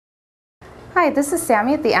Hi, this is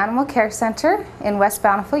Sammi at the Animal Care Center in West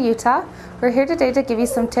Bountiful, Utah. We're here today to give you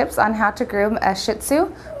some tips on how to groom a Shih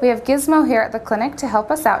Tzu. We have Gizmo here at the clinic to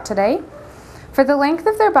help us out today. For the length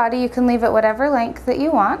of their body, you can leave it whatever length that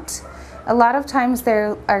you want. A lot of times they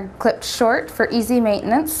are clipped short for easy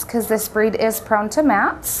maintenance because this breed is prone to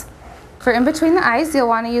mats. For in between the eyes, you'll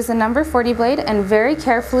want to use a number 40 blade and very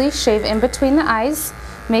carefully shave in between the eyes,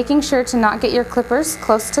 making sure to not get your clippers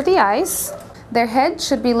close to the eyes. Their head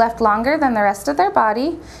should be left longer than the rest of their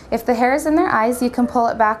body. If the hair is in their eyes, you can pull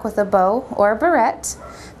it back with a bow or a barrette.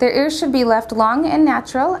 Their ears should be left long and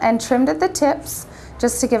natural and trimmed at the tips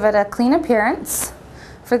just to give it a clean appearance.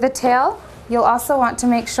 For the tail, you'll also want to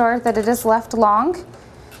make sure that it is left long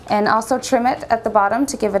and also trim it at the bottom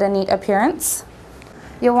to give it a neat appearance.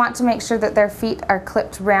 You'll want to make sure that their feet are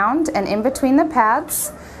clipped round and in between the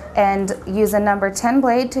pads, and use a number 10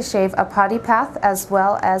 blade to shave a potty path as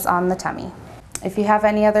well as on the tummy. If you have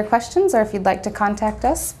any other questions or if you'd like to contact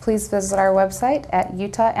us, please visit our website at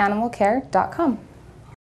utahanimalcare.com.